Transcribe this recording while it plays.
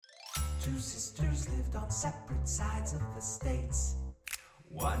Two sisters lived on separate sides of the states.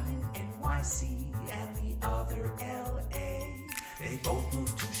 One in NYC and the other LA. They both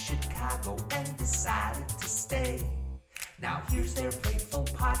moved to Chicago and decided to stay. Now here's their playful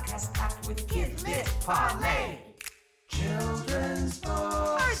podcast packed with Kid Lit Parlay. Children's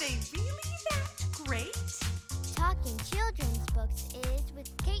books. Are they really that great? Talking Children's Books is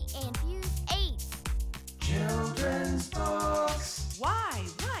with Kate and Fuse 8. Children's books. Why,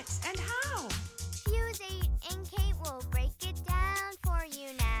 what, and how? Fuse 8 and Kate will break it down for you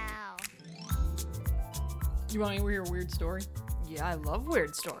now. You want to hear a weird story? Yeah, I love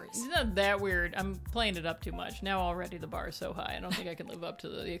weird stories. It's not that weird. I'm playing it up too much. Now already the bar is so high. I don't think I can live up to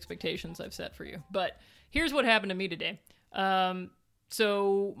the expectations I've set for you. But here's what happened to me today.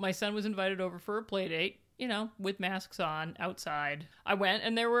 So my son was invited over for a play date, you know, with masks on, outside. I went,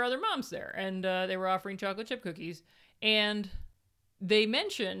 and there were other moms there, and they were offering chocolate chip cookies. And they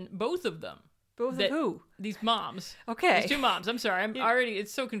mention, both of them. Both of who? These moms. Okay. These two moms. I'm sorry. I'm already,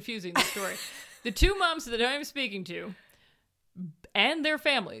 it's so confusing, the story. The two moms that I'm speaking to and their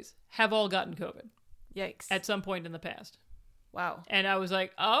families have all gotten COVID Yikes. at some point in the past. Wow. And I was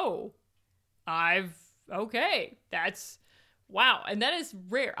like, oh, okay, that's, wow. And that is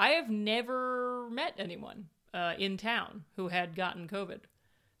rare. I have never met anyone in town who had gotten COVID.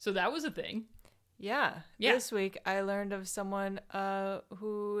 So that was a thing. Yeah. This week I learned of someone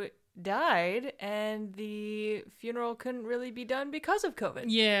who died and the funeral couldn't really be done because of COVID.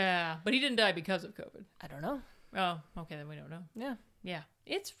 Yeah, but he didn't die because of COVID. I don't know. Oh, okay, then we don't know. Yeah. Yeah.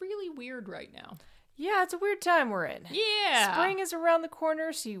 It's really weird right now. Yeah, it's a weird time we're in. Yeah. Spring is around the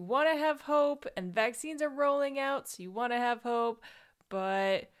corner, so you want to have hope, and vaccines are rolling out, so you want to have hope,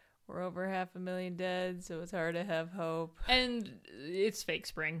 but we're over 500,000 dead, so it's hard to have hope. And it's fake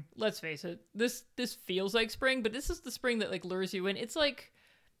spring. Let's face it. This feels like spring, but this is the spring that like lures you in. It's like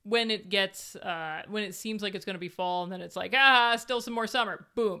when it gets when it seems like it's going to be fall, and then it's like, still some more summer.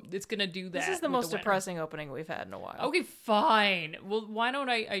 Boom, it's going to do that. This is the most depressing opening we've had in a while. Okay, fine. Well, why don't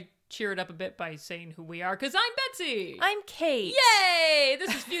I cheer it up a bit by saying who we are? Because I'm Betsy. I'm Kate. Yay!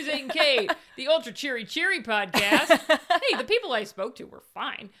 This is Fuse 8 and Kate, the Ultra Cheery podcast. Hey, the people I spoke to were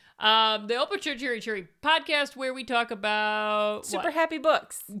fine. The Ultra Cheery podcast, where we talk about Super happy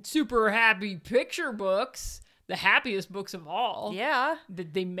books. Super happy picture books, the happiest books of all. Yeah.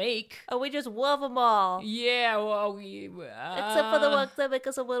 That they make. Oh, we just love them all. Yeah, well, Except for the ones that make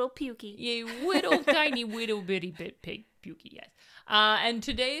us a little pukey. Yeah, tiny, bitty bit pig pukey, yes. And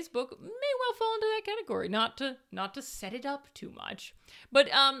today's book may well fall into that category. Not to set it up too much, but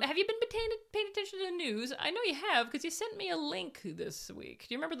have you been paying attention to the news? I know you have, because you sent me a link this week.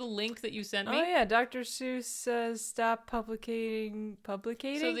 Do you remember the link that you sent me? Oh yeah, Dr. Seuss stopped publicating. So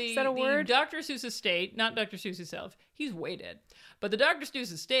Is that a word? Dr. Seuss estate, not Dr. Seuss himself. He's way dead, but the Dr.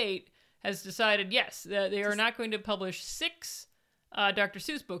 Seuss estate has decided, yes, they are not going to publish 6 Dr.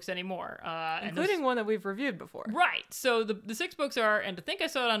 Seuss books anymore. Including one that we've reviewed before. Right. So the 6 books are, and to think I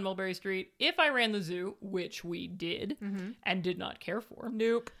saw it on Mulberry Street, If I Ran the Zoo, which we did, and did not care for.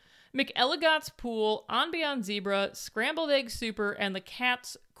 Nope. McElligot's Pool, On Beyond Zebra, Scrambled Egg Super, and The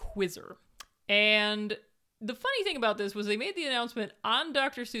Cat's Quizzer. And the funny thing about this was they made the announcement on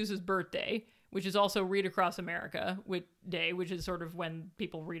Dr. Seuss's birthday, which is also Read Across America Day, which is sort of when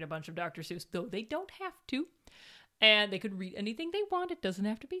people read a bunch of Dr. Seuss, though they don't have to. And they could read anything they want. It doesn't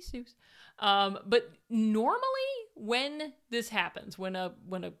have to be Seuss. But normally when this happens, when a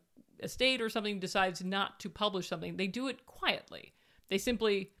estate or something decides not to publish something, they do it quietly. They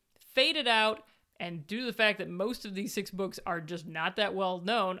simply fade it out, and due to the fact that most of these 6 books are just not that well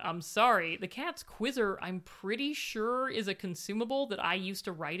known, I'm sorry. The Cat's Quizzer, I'm pretty sure, is a consumable that I used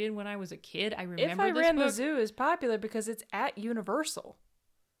to write in when I was a kid. I remember If I this Ran book. the Zoo is popular because it's at Universal.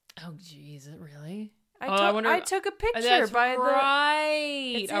 Oh, geez, is it really? I took a picture That's by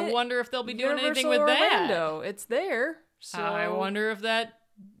right. It's I at wonder if they'll be doing anything Universal with that. Orlando. It's there. So I wonder if that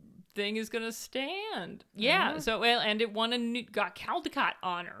thing is gonna stand. Yeah. So and it got Caldecott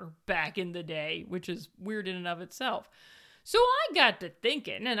honor back in the day, which is weird in and of itself. So I got to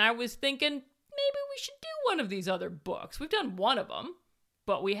thinking, and I was thinking maybe we should do one of these other books. We've done one of them,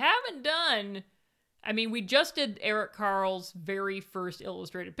 but we haven't done. I mean, we just did Eric Carle's very first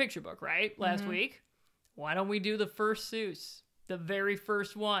illustrated picture book, right? Last week. Why don't we do the first Seuss? The very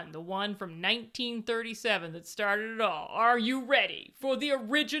first one. The one from 1937 that started it all. Are you ready for the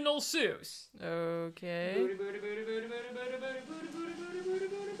original Seuss? Okay.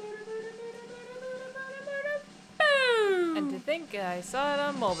 And to think I saw it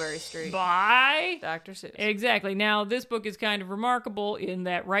on Mulberry Street. By Dr. Seuss. Exactly. Now, this book is kind of remarkable in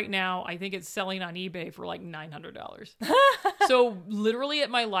that right now, I think it's selling on eBay for like $900. So literally at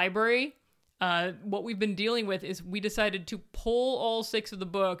my library, what we've been dealing with is we decided to pull all 6 of the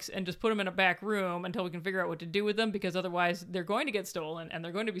books and just put them in a back room until we can figure out what to do with them, because otherwise they're going to get stolen and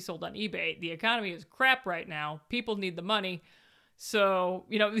they're going to be sold on eBay. The economy is crap right now. People need the money. So,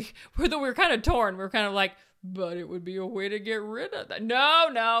 we're kind of torn. We're kind of like, but it would be a way to get rid of that.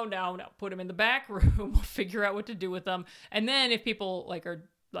 No. Put them in the back room. We'll figure out what to do with them. And then if people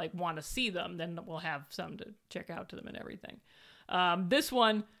want to see them, then we'll have some to check out to them and everything. This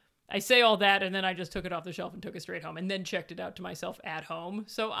one, I say all that, and then I just took it off the shelf and took it straight home and then checked it out to myself at home.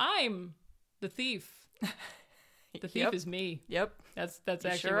 So I'm the thief. The thief is me. Yep. That's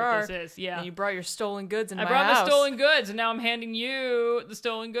actually sure what are. this is. Yeah. And you brought your stolen goods in my I brought house. the stolen goods, and now I'm handing you the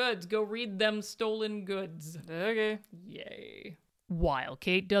stolen goods. Go read them stolen goods. Okay. Yay. While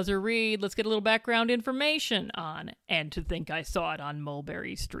Kate does her read, let's get a little background information on And to Think I Saw It on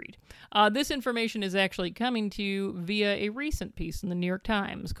Mulberry Street. This information is actually coming to you via a recent piece in the New York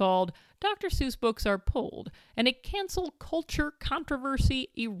Times called Dr. Seuss Books Are Pulled, and a cancel culture controversy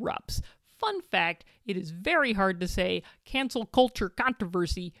erupts. Fun fact, it is very hard to say cancel culture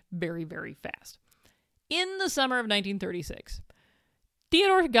controversy very, very fast. In the summer of 1936,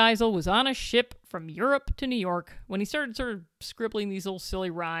 Theodore Geisel was on a ship from Europe to New York when he started sort of scribbling these little silly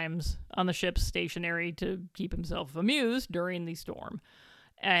rhymes on the ship's stationery to keep himself amused during the storm.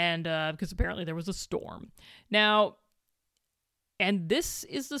 And because apparently there was a storm. Now, and this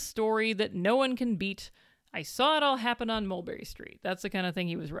is the story that no one can beat. I saw it all happen on Mulberry Street. That's the kind of thing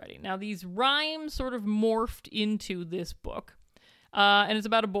he was writing. Now, these rhymes sort of morphed into this book. And it's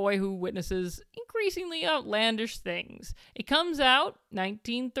about a boy who witnesses increasingly outlandish things. It comes out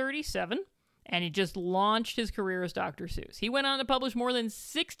 1937, and he just launched his career as Dr. Seuss. He went on to publish more than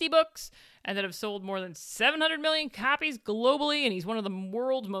 60 books and that have sold more than 700 million copies globally, and he's one of the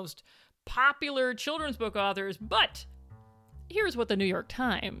world's most popular children's book authors. But here's what the New York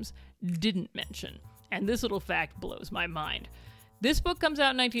Times didn't mention, and this little fact blows my mind. This book comes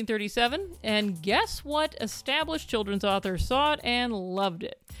out in 1937, and guess what established children's author saw it and loved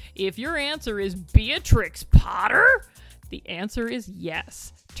it? If your answer is Beatrix Potter, the answer is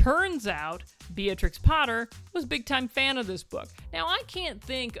yes. Turns out Beatrix Potter was a big-time fan of this book. Now, I can't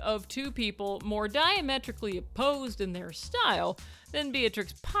think of 2 people more diametrically opposed in their style than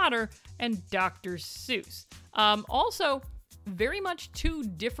Beatrix Potter and Dr. Seuss. Also, very much 2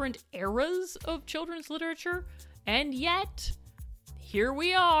 different eras of children's literature, and yet here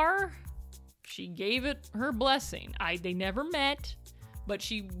we are. She gave it her blessing. They never met, but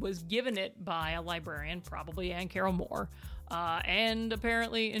she was given it by a librarian, probably Anne Carroll Moore, and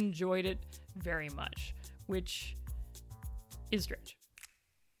apparently enjoyed it very much, which is strange.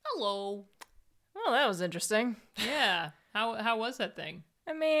 Hello. Well, that was interesting. Yeah. How was that thing?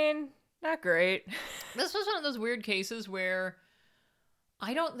 I mean, not great. This was one of those weird cases where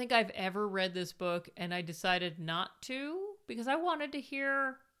I don't think I've ever read this book, and I decided not to because I wanted to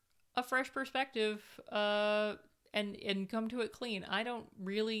hear a fresh perspective and come to it clean. I don't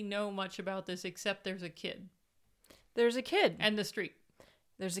really know much about this except there's a kid. There's a kid. And the street.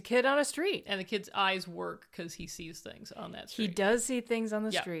 There's a kid on a street. And the kid's eyes work because he sees things on that street. He does see things on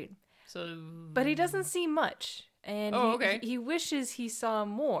the Yeah. street. So, But he doesn't see much. And okay. he wishes he saw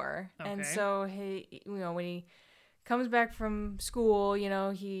more. And Okay. so he, when he comes back from school,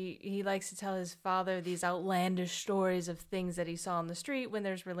 he likes to tell his father these outlandish stories of things that he saw on the street when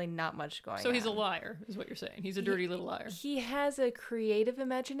there's really not much going on. So he's a liar, is what you're saying. He's a dirty little liar. He has a creative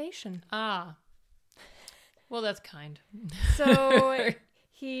imagination. Ah. Well, that's kind. So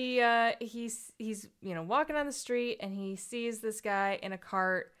he's walking on the street and he sees this guy in a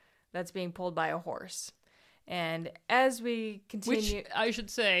cart that's being pulled by a horse. And as we continue... Which, I should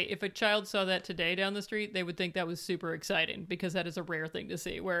say, if a child saw that today down the street, they would think that was super exciting because that is a rare thing to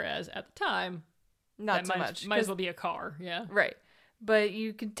see. Whereas at the time, not that so might, much. might as well be a car. Yeah. Right. But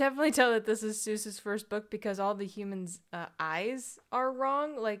you can definitely tell that this is Seuss's first book because all the humans' eyes are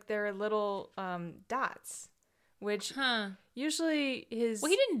wrong. Like, they're little dots. Which usually his...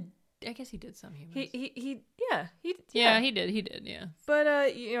 Well, he didn't... I guess he did some humans. He did. Yeah. But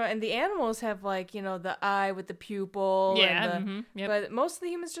and the animals have the eye with the pupil. Yeah. And Yep. But most of the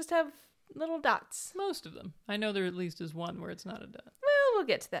humans just have little dots. Most of them. I know there at least is one where it's not a dot. Well, we'll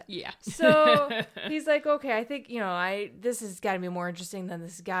get to that. Yeah. So he's like, okay, I think this has got to be more interesting than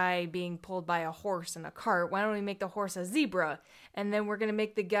this guy being pulled by a horse in a cart. Why don't we make the horse a zebra, and then we're gonna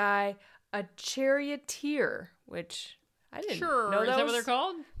make the guy a charioteer, which I didn't Sure. know Is that what was- they're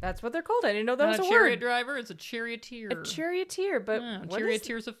called? That's what they're called. I didn't know that Not was a a chariot word. driver. It's a charioteer. A charioteer, but Yeah, what is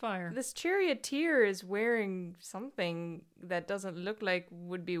charioteers of fire. this charioteer is wearing something that doesn't look like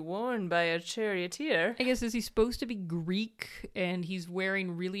would be worn by a charioteer. I guess, is he supposed to be Greek and he's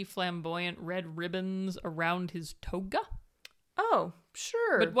wearing really flamboyant red ribbons around his toga? Oh,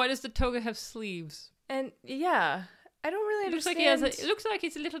 sure. But why does the toga have sleeves? And yeah, I don't really It looks understand. like it looks like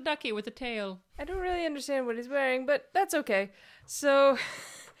he's a little ducky with a tail. I don't really understand what he's wearing, but that's okay. So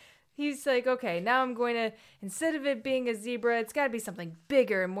he's like, okay, now I'm going to, instead of it being a zebra, it's got to be something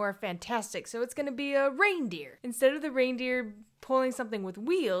bigger and more fantastic. So it's going to be a reindeer. Instead of the reindeer pulling something with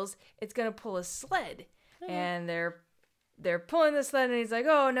wheels, it's going to pull a sled. And they're pulling the sled, and he's like,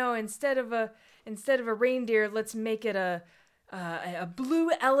 oh no, instead of a reindeer, let's make it a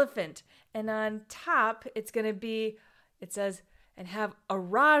blue elephant. And on top, it's going to be, it says, and have a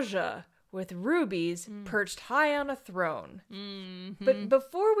Raja with rubies perched high on a throne. Mm-hmm. But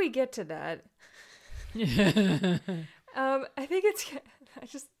before we get to that, I think it's, I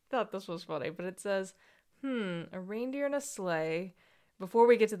just thought this was funny, but it says, a reindeer and a sleigh. Before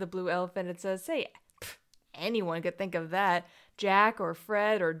we get to the blue elephant, it says, say, anyone could think of that. Jack or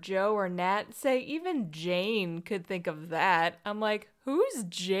Fred or Joe or Nat. Say, even Jane could think of that. I'm like, who's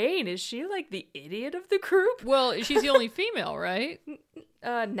Jane? Is she like the idiot of the group? Well, she's the only female, right?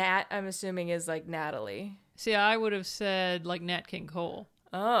 Nat, I'm assuming, is like Natalie. See, I would have said like Nat King Cole.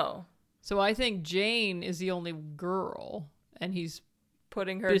 Oh. So I think Jane is the only girl, and he's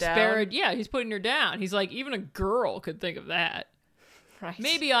Putting her disparaged. Yeah, he's putting her down. He's like, even a girl could think of that. down. Right.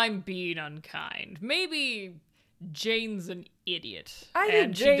 Maybe I'm being unkind. Maybe Jane's an idiot. I think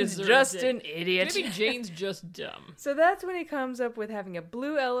and she Jane's deserves just it. an idiot. Maybe Jane's just dumb. So that's when he comes up with having a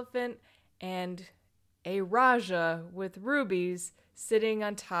blue elephant and a Raja with rubies sitting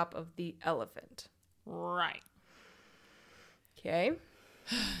on top of the elephant. Right. Okay.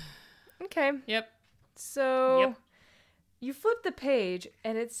 Okay. Yep. So Yep. you flip the page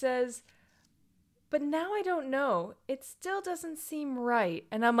and it says, but now I don't know. It still doesn't seem right.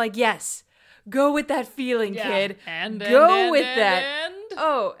 And I'm like, yes, go with that feeling, kid. And go with and, that. And.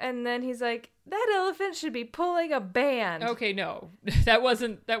 Oh, and then he's like, that elephant should be pulling a band. Okay, no, that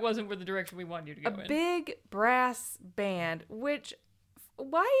wasn't where the direction we wanted you to go A in. big brass band, which,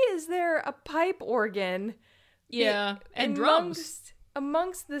 why is there a pipe organ? Yeah, and drums.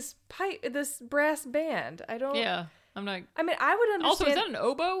 Amongst this brass band. I don't. Yeah, I'm not. I mean, I would understand. Also, is that an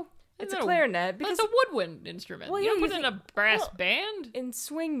oboe? It's Isn't a that clarinet because That's a woodwind instrument. Well, you yeah, don't you put in think- a brass well, band. in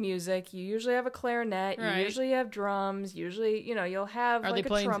swing music, you usually have a clarinet. You Right. usually have drums. Usually, you'll have Are like they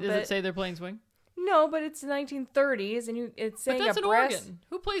playing? a trumpet. Does it say they're playing swing? No, but it's the 1930s, and it's But saying that's a an brass. organ.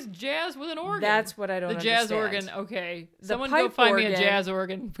 Who plays jazz with an organ? That's what I don't The jazz understand. organ. Okay, The someone go pipe find me a organ- jazz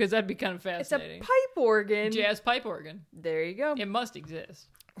organ because that'd be kind of It's a fascinating. pipe organ. Jazz pipe organ. There you go. It must exist.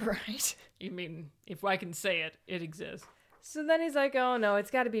 Right. I mean, if I can say it, it exists. So then he's like, oh no,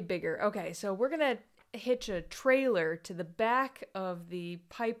 it's got to be bigger. Okay, so we're going to hitch a trailer to the back of the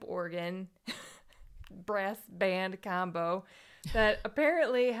pipe organ brass band combo that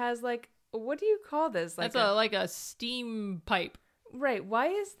apparently has like, what do you call this? That's like a steam pipe. Right. Why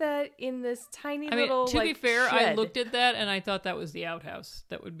is that in this tiny I mean, little to be like, fair, I shed? looked at that and I thought that was the outhouse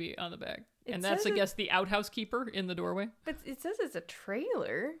that would be on the back. It And that's, says I guess, the outhouse keeper in the doorway. But it says it's a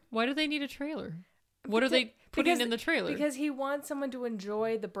trailer. Why do they need a trailer? What are Because- they putting because- in the trailer? Because he wants someone to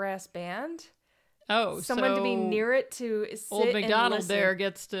enjoy the brass band. oh, Someone to be so near it to sit Old and McDonald listen. there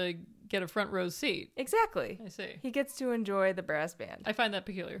gets to get a front row seat. Exactly. I see. He gets to enjoy the brass band. I find that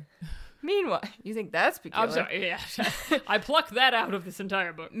peculiar. Meanwhile, you think that's peculiar? I'm sorry. Yeah, I plucked that out of this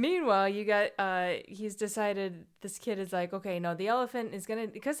entire book. Meanwhile, you got he's decided, this kid is like, okay, no, the elephant is gonna,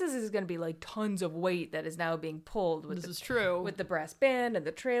 because this is gonna be like tons of weight that is now being pulled with This the, is true. with the brass band and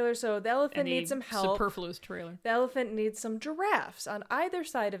the trailer. So the elephant and needs some help. Superfluous trailer. The elephant needs some giraffes on either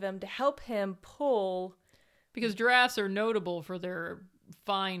side of him to help him pull. Because giraffes are notable for their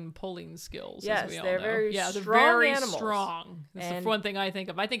fine pulling skills. Yes, as we all they're know. very yeah, they're strong very animals. strong. That's And- the one thing I think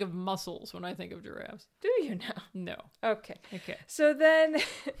of. I think of muscles when I think of giraffes. Do you know? No. Okay. Okay. So then,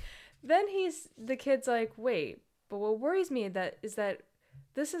 the kid's like, wait, but what worries me is that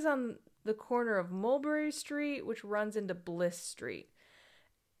this is on the corner of Mulberry Street, which runs into Bliss Street.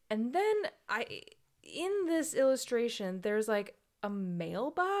 And then in this illustration, there's like a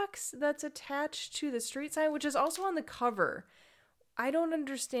mailbox that's attached to the street sign, which is also on the cover. I don't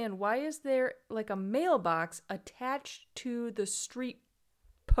understand. Why is there like a mailbox attached to the street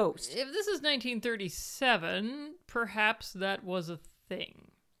post? If this is 1937, perhaps that was a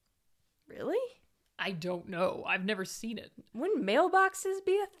thing. Really? I don't know. I've never seen it. Wouldn't mailboxes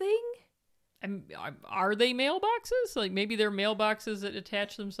be a thing? Are they mailboxes? Like maybe they're mailboxes that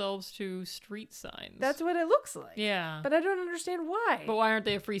attach themselves to street signs. That's what it looks like. yeah. But I don't understand why. But why aren't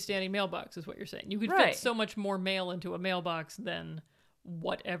they a freestanding mailbox? Is what you're saying? You could Right. fit so much more mail into a mailbox than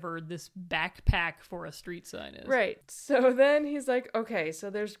whatever this backpack for a street sign is. Right. So then he's like, okay, so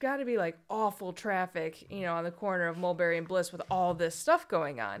there's got to be like awful traffic, on the corner of Mulberry and Bliss with all this stuff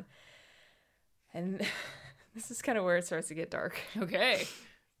going on. And this is kind of where it starts to get dark. Okay.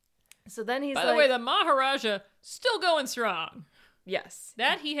 So then he's By like, the way, the Maharaja still going strong. yes.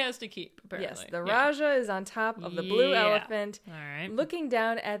 That he has to keep, apparently. Yes, the Yeah. Raja is on top of the blue Yeah. elephant, All right. looking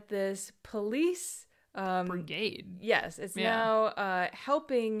down at this police. Brigade. Yes, it's Yeah. now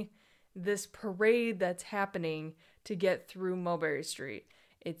helping this parade that's happening to get through Mulberry Street.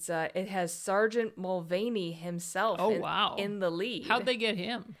 It has Sergeant Mulvaney himself. Oh, wow. in the lead. How'd they get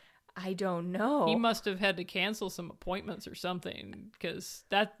him? I don't know. He must have had to cancel some appointments or something, because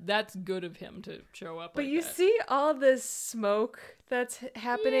that's good of him to show up. But like you that. see all this smoke that's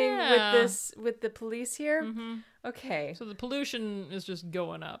happening Yeah. with the police here. Mm-hmm. Okay. So the pollution is just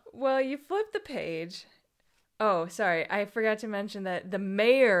going up. Well, you flip the page. Oh, sorry. I forgot to mention that the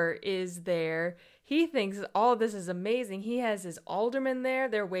mayor is there. He thinks all this is amazing. He has his aldermen there.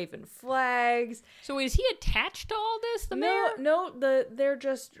 They're waving flags. So is he attached to all this? The mayor? No, they're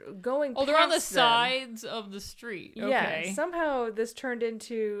just going Oh, they're on the past them. sides of the street. Okay. Yeah, somehow this turned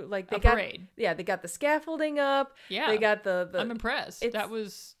into like they A got parade. Yeah, they got the scaffolding up. Yeah. They got the I'm impressed. it's-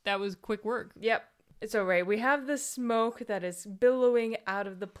 That was quick work. Yep. So right, we have the smoke that is billowing out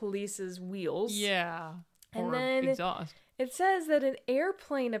of the police's wheels. Yeah. And or then exhaust. It says that an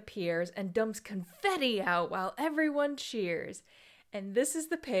airplane appears and dumps confetti out while everyone cheers. And this is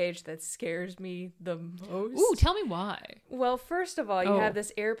the page that scares me the most. Ooh, tell me why. Well, first of all, you Oh. have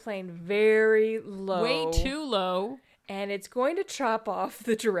this airplane very low. Way too low. And it's going to chop off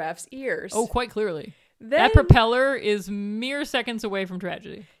the giraffe's ears. Oh, quite clearly. Then That propeller is mere seconds away from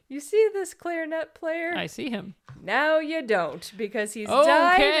tragedy. you see this clarinet player? I see him. Now you don't, because he's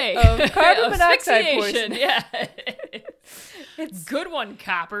Okay. died of carbon monoxide Asphyxiation, poisoning. Yeah. It's Good one,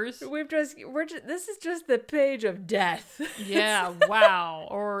 coppers. this is just the page of death. Yeah, wow.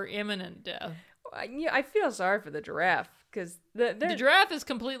 Or imminent death. I feel sorry for the giraffe because The giraffe is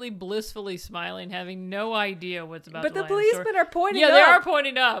completely blissfully smiling, having no idea what's about but to the land in store. policemen are pointing Yeah, up. they are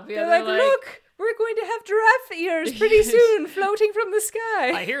pointing up. Yeah, They're like, look, we're going to have giraffe ears pretty Yes. soon floating from the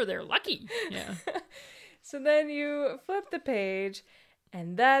sky. I hear they're lucky. Yeah. So then you flip the page,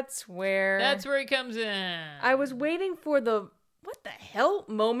 and that's where He comes in. I was waiting for the what the hell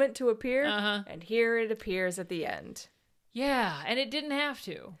moment to appear, Uh-huh. and here it appears at the end. Yeah, and it didn't have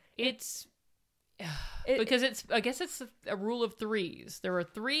to. Because I guess it's a rule of threes. There are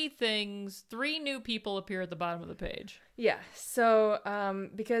three things, three new people appear at the bottom of the page. Yeah. So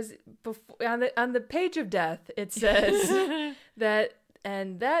because before, on the page of death it says that.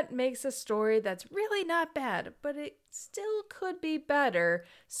 And that makes a story that's really not bad, but it still could be better.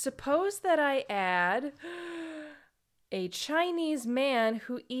 Suppose that I add a Chinese man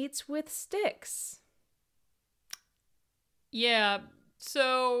who eats with sticks. Yeah,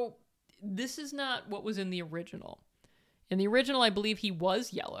 so this is not what was in the original. In the original, I believe he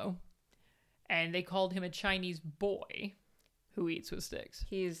was yellow, and they called him a Chinese boy who eats with sticks.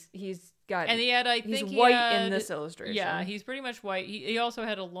 He's got And he had, he's white in this illustration. Yeah, he's pretty much white. He also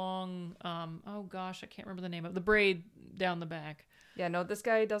had a long, oh gosh, I can't remember the name of the braid down the back. Yeah, no, this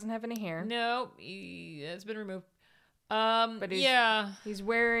guy doesn't have any hair. No, it's been removed. But he's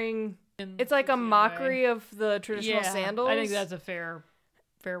wearing. It's like a mockery of the traditional sandals. I think that's a fair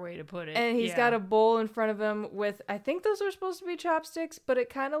way to put it. And he's got a bowl in front of him with, I think those are supposed to be chopsticks, but it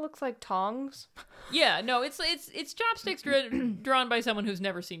kind of looks like tongs. Yeah, no, it's chopsticks drawn by someone who's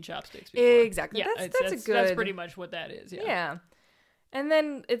never seen chopsticks before. Exactly. Yeah, That's a good. That's pretty much what that is. Yeah. Yeah. And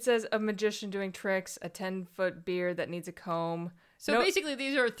then it says a magician doing tricks, a 10-foot beard that needs a comb. So basically,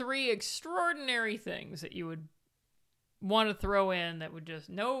 these are three extraordinary things that you would want to throw in that would just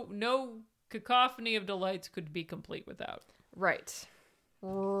no cacophony of delights could be complete without. Right.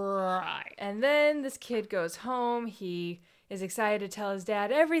 Right. And then this kid goes home. He is excited to tell his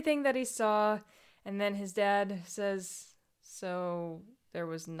dad everything that he saw. And then his dad says, so there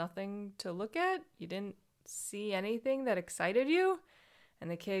was nothing to look at? You didn't see anything that excited you? And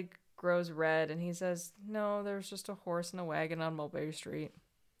the kid grows red and he says, no, there's just a horse and a wagon on Mulberry Street.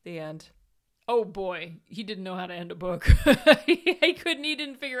 The end. Oh boy, he didn't know how to end a book. He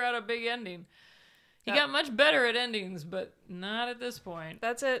didn't figure out a big ending. He got much better at endings, but not at this point.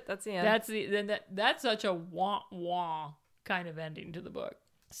 That's it. That's the end. That's such a wah-wah kind of ending to the book.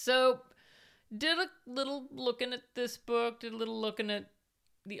 So, did a little looking at this book, did a little looking at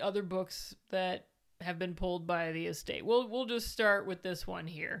the other books that have been pulled by the estate. We'll just start with this one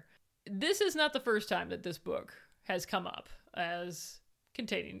here. This is not the first time that this book has come up as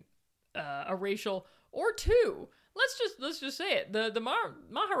containing a racial or two. Let's just say it. The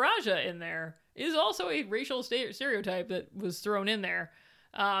Maharaja in there is also a racial stereotype that was thrown in there.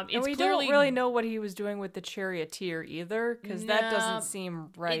 And It's we clearly, don't really know what he was doing with the charioteer either, because that doesn't seem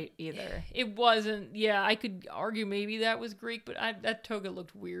right either. It wasn't. Yeah, I could argue maybe that was Greek, but that toga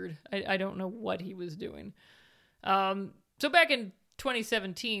looked weird. I don't know what he was doing. So back in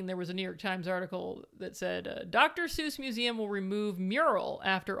 2017, there was a New York Times article that said, Dr. Seuss Museum will remove mural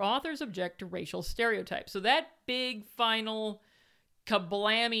after authors object to racial stereotypes. So that big final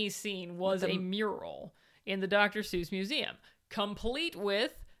kablammy scene was a mural in the Dr. Seuss Museum, complete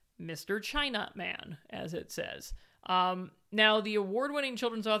with Mr. China Man, as it says. Now, the award-winning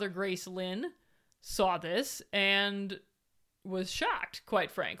children's author Grace Lynn saw this and was shocked,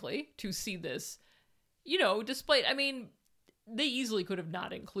 quite frankly, to see this, displayed. I mean, they easily could have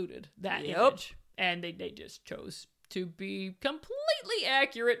not included that image, and they just chose to be completely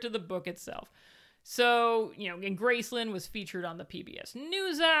accurate to the book itself. So, and Graceland was featured on the PBS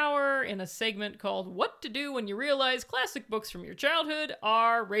NewsHour in a segment called What to Do When You Realize Classic Books from Your Childhood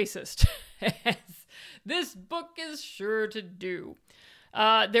Are Racist. As this book is sure to do.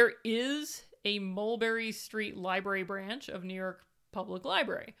 There is a Mulberry Street Library branch of New York Public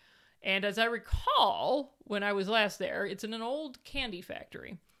Library. And as I recall, when I was last there, it's in an old candy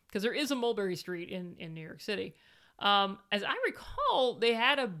factory, because there is a Mulberry Street in New York City. As I recall, they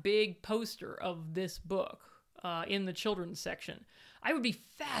had a big poster of this book in the children's section. I would be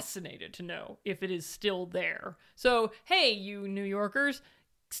fascinated to know if it is still there. So, hey, you New Yorkers,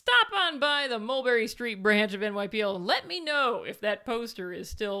 stop on by the Mulberry Street branch of NYPL and let me know if that poster is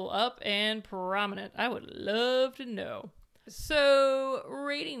still up and prominent. I would love to know. So,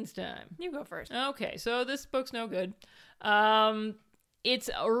 ratings time. You go first. Okay, so this book's no good. It's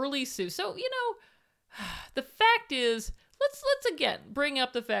early Seuss. So, the fact is, let's again bring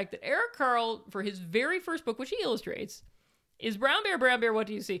up the fact that Eric Carle, for his very first book, which he illustrates, is Brown Bear, What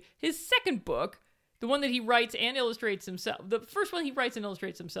Do You See? His second book, the one that he writes and illustrates himself, the first one he writes and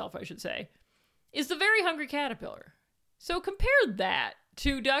illustrates himself, I should say, is The Very Hungry Caterpillar. So compare that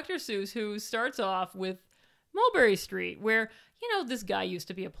to Dr. Seuss, who starts off with Mulberry Street, where, this guy used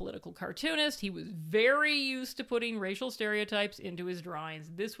to be a political cartoonist. He was very used to putting racial stereotypes into his drawings.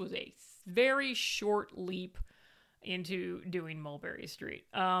 This was a very short leap into doing Mulberry Street.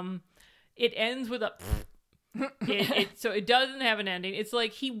 It ends with a... so it doesn't have an ending. It's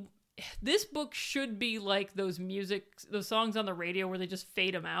like this book should be like those songs on the radio where they just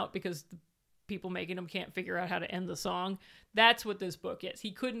fade them out because the people making them can't figure out how to end the song. That's what this book is.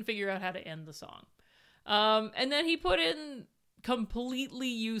 He couldn't figure out how to end the song. And then he put in completely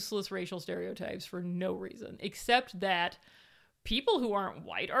useless racial stereotypes for no reason, except that people who aren't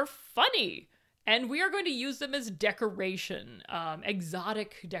white are funny. And we are going to use them as decoration,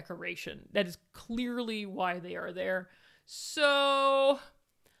 exotic decoration. That is clearly why they are there. So,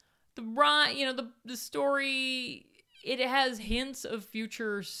 the story, it has hints of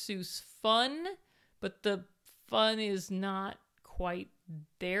future Seuss fun, but the fun is not quite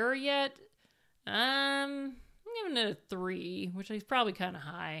there yet. I'm giving it a 3, which is probably kind of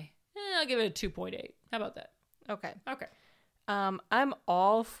high. I'll give it a 2.8. How about that? Okay. Okay. I'm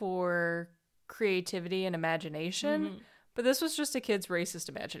all for creativity and imagination, but this was just a kid's racist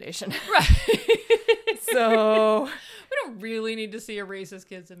imagination. Right. So we don't really need to see a racist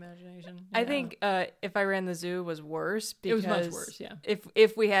kid's imagination. I think If I Ran the Zoo was worse. It was because much worse, yeah.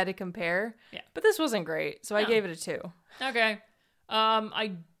 If we had to compare. Yeah. But this wasn't great, so I gave it a 2. Okay.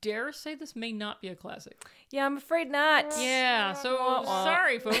 I dare say this may not be a classic. Yeah, I'm afraid not. Yeah, so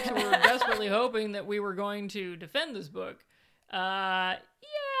sorry, folks, who were desperately hoping that we were going to defend this book. Yeah,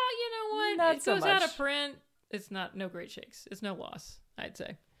 you know what? Not it so goes much. out of print. It's no great shakes. It's no loss, I'd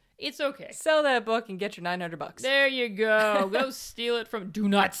say. It's okay. Sell that book and get your $900. There you go. Go steal it do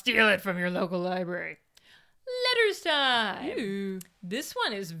not steal it from your local library. Letters time. Ew. This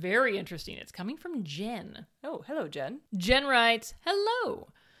one is very interesting. It's coming from Jen. Oh, hello, Jen. Jen writes, "Hello.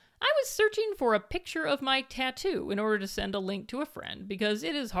 I was searching for a picture of my tattoo in order to send a link to a friend because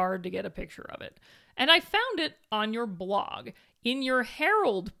it is hard to get a picture of it. And I found it on your blog, in your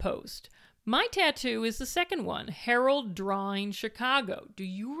Herald post. My tattoo is the second one, Herald Drawing Chicago. Do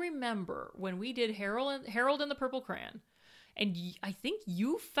you remember when we did Herald and the Purple Crayon? And I think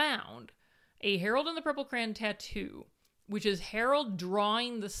you found a Herald and the Purple Crayon tattoo, which is Herald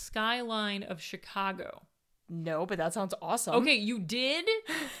drawing the skyline of Chicago. No, but that sounds awesome. Okay, you did.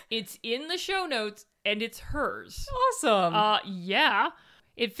 It's in the show notes, and it's hers. Awesome. Yeah.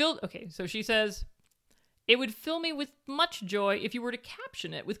 So she says, it would fill me with much joy if you were to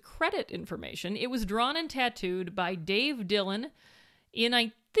caption it with credit information. It was drawn and tattooed by Dave Dillon in,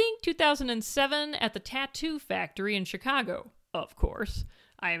 I think, 2007 at the Tattoo Factory in Chicago, of course.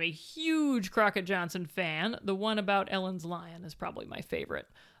 I am a huge Crockett Johnson fan. The one about Ellen's Lion is probably my favorite.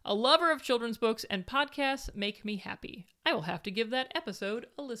 A lover of children's books and podcasts make me happy. I will have to give that episode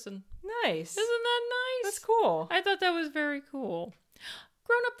a listen. Nice. Isn't that nice? That's cool. I thought that was very cool.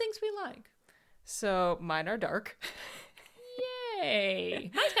 Grown-up things we like. So mine are dark.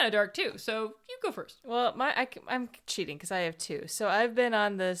 Yay. Mine's kind of dark too, so you go first. Well, I'm cheating because I have two. So I've been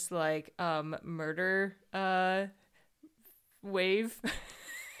on this like murder wave.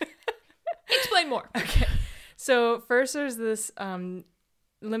 Explain more. Okay. So first there's this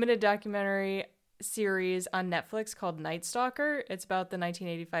limited documentary series on Netflix called Night Stalker. It's about the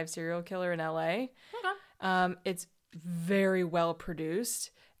 1985 serial killer in LA. Okay. It's very well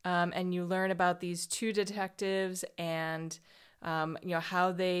produced. And you learn about these two detectives and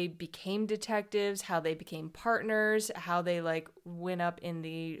how they became detectives, how they became partners, how they like went up in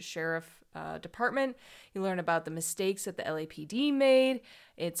the sheriff department. You learn about the mistakes that the LAPD made.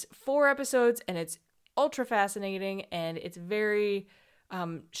 It's 4 episodes and it's ultra fascinating and it's very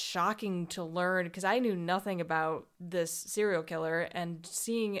shocking to learn because I knew nothing about this serial killer, and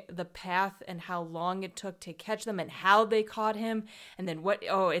seeing the path and how long it took to catch them and how they caught him, and then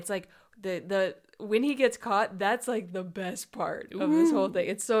it's like the when he gets caught, that's like the best part of this whole thing.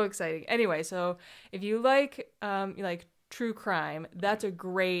 It's so exciting. Anyway, so if you like true crime, that's a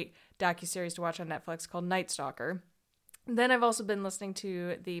great docuseries to watch on Netflix called Night Stalker. Then I've also been listening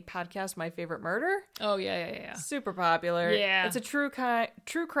to the podcast My Favorite Murder. Oh, yeah. Super popular. Yeah. It's a true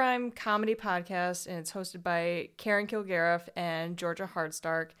crime comedy podcast, and it's hosted by Karen Kilgariff and Georgia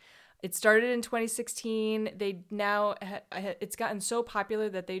Hardstark. It started in 2016. They now it's gotten so popular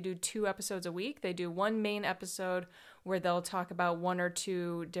that they do 2 episodes a week. They do one main episode where they'll talk about 1 or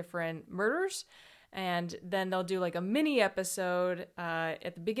 2 different murders, and then they'll do like a mini episode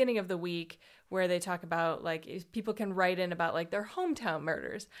at the beginning of the week where they talk about like if people can write in about like their hometown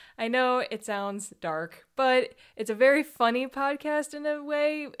murders. I know it sounds dark, but it's a very funny podcast in a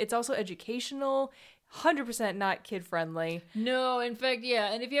way. It's also educational, 100% not kid friendly. No, in fact,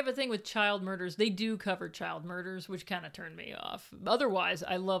 yeah. And if you have a thing with child murders, they do cover child murders, which kind of turned me off. Otherwise,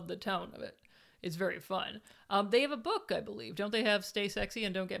 I love the tone of it. It's very fun. They have a book, I believe. Don't they have Stay Sexy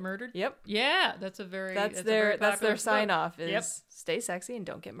and Don't Get Murdered? Yep. Yeah, that's their sign off is Yep. Stay sexy and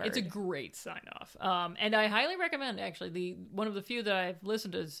don't get murdered. It's a great sign off. And I highly recommend, actually, one of the few that I've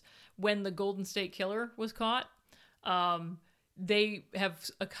listened to is when the Golden State Killer was caught. They have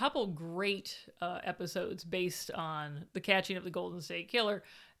a couple great episodes based on the catching of the Golden State Killer.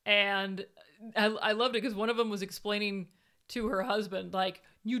 And I loved it because one of them was explaining to her husband, like,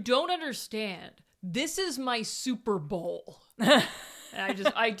 you don't understand. This is my Super Bowl. And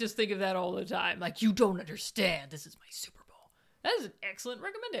I just think of that all the time. Like, you don't understand. This is my Super Bowl. That is an excellent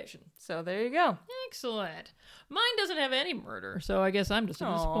recommendation. So there you go. Excellent. Mine doesn't have any murder, so I guess I'm just a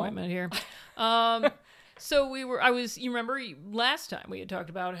disappointment here. So you remember last time we had talked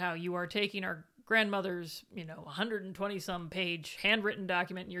about how you are taking our grandmother's, 120 some page handwritten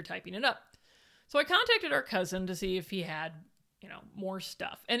document and you're typing it up. So I contacted our cousin to see if he had, more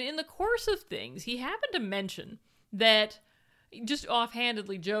stuff. And in the course of things, he happened to mention that, just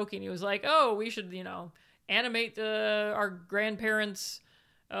offhandedly joking, he was like, oh, we should, animate our grandparents'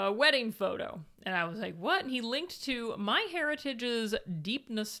 wedding photo. And I was like, what? And he linked to MyHeritage's Deep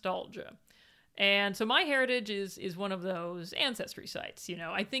Nostalgia. And so MyHeritage is one of those ancestry sites.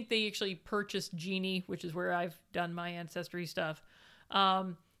 I think they actually purchased Genie, which is where I've done my ancestry stuff.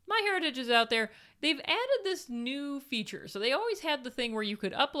 MyHeritage is out there. They've added this new feature. So they always had the thing where you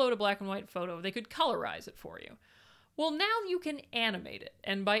could upload a black and white photo. They could colorize it for you. Well, now you can animate it.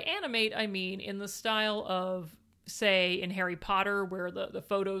 And by animate, I mean in the style of, say, in Harry Potter, where the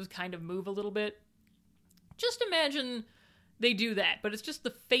photos kind of move a little bit. Just imagine they do that, but it's just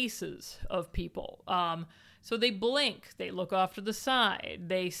the faces of people. So they blink, they look off to the side,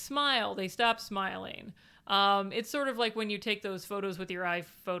 they smile, they stop smiling. It's sort of like when you take those photos with your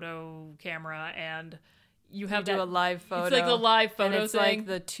iPhoto camera and you have do a live photo. It's like the live photo and it's thing. like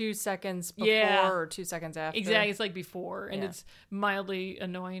the 2 seconds before or 2 seconds after. Exactly, it's like before, and it's mildly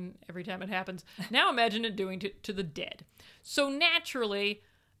annoying every time it happens. Now imagine it doing to the dead. So naturally,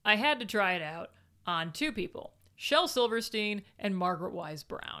 I had to try it out on 2 people. Shel Silverstein and Margaret Wise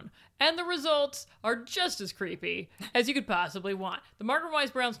Brown. And the results are just as creepy as you could possibly want. The Margaret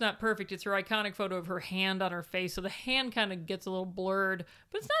Wise Brown's not perfect. It's her iconic photo of her hand on her face, so the hand kind of gets a little blurred,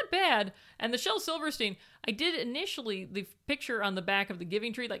 but it's not bad. And the Shel Silverstein, I did initially the picture on the back of the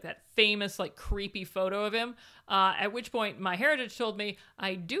Giving Tree, like that famous, like creepy photo of him, at which point MyHeritage told me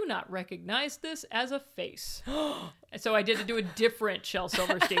I do not recognize this as a face. So I did to do a different Shel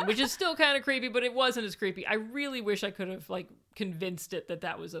Silverstein, which is still kind of creepy, but it wasn't as creepy. I really wish I could have like convinced it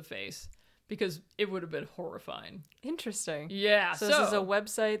that was a face, because it would have been horrifying. Interesting. Yeah. So this is a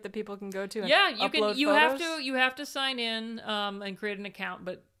website that people can go to and yeah, you upload can. You photos? have to sign in and create an account,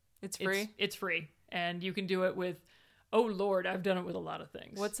 but It's free? It's free, and you can do it with. Oh Lord, I've done it with a lot of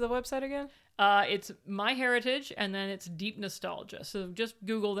things. What's the website again? It's MyHeritage, and then it's Deep Nostalgia. So just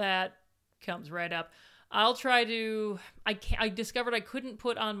Google that, comes right up. I'll try to. I discovered I couldn't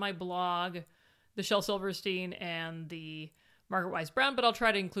put on my blog the Shel Silverstein and the Margaret Wise Brown, but I'll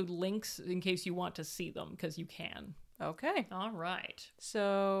try to include links in case you want to see them, because you can. Okay. All right.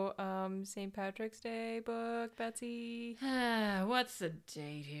 So, St. Patrick's Day book, Betsy. What's the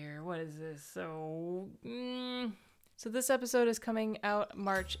date here? What is this? So, So this episode is coming out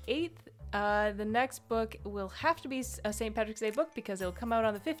March 8th. The next book will have to be a St. Patrick's Day book because it'll come out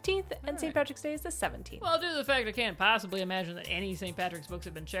on the 15th, and St. Patrick's Day is the 17th. well, due to the fact I can't possibly imagine that any St. Patrick's books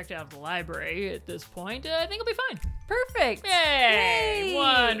have been checked out of the library at this point, I think it'll be fine. Perfect! Yay! Yay!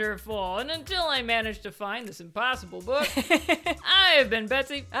 Wonderful. And until I manage to find this impossible book, I have been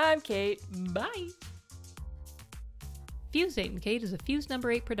Betsy. I'm Kate. Bye. Fuse 8 and Kate is a Fuse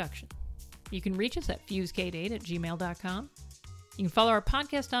number 8 production. You can reach us at fusekate@gmail.com. You can follow our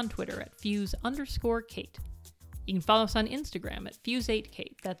podcast on Twitter at Fuse_Kate. You can follow us on Instagram at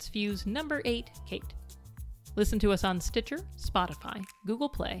Fuse8Kate. That's Fuse number 8 Kate. Listen to us on Stitcher, Spotify, Google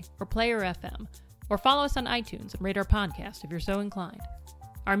Play, or Player FM, or follow us on iTunes and rate our podcast if you're so inclined.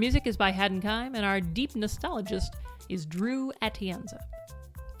 Our music is by Haddon Kime, and our deep nostalgist is Drew Atienza.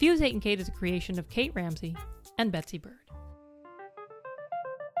 Fuse 8 and Kate is a creation of Kate Ramsey and Betsy Bird.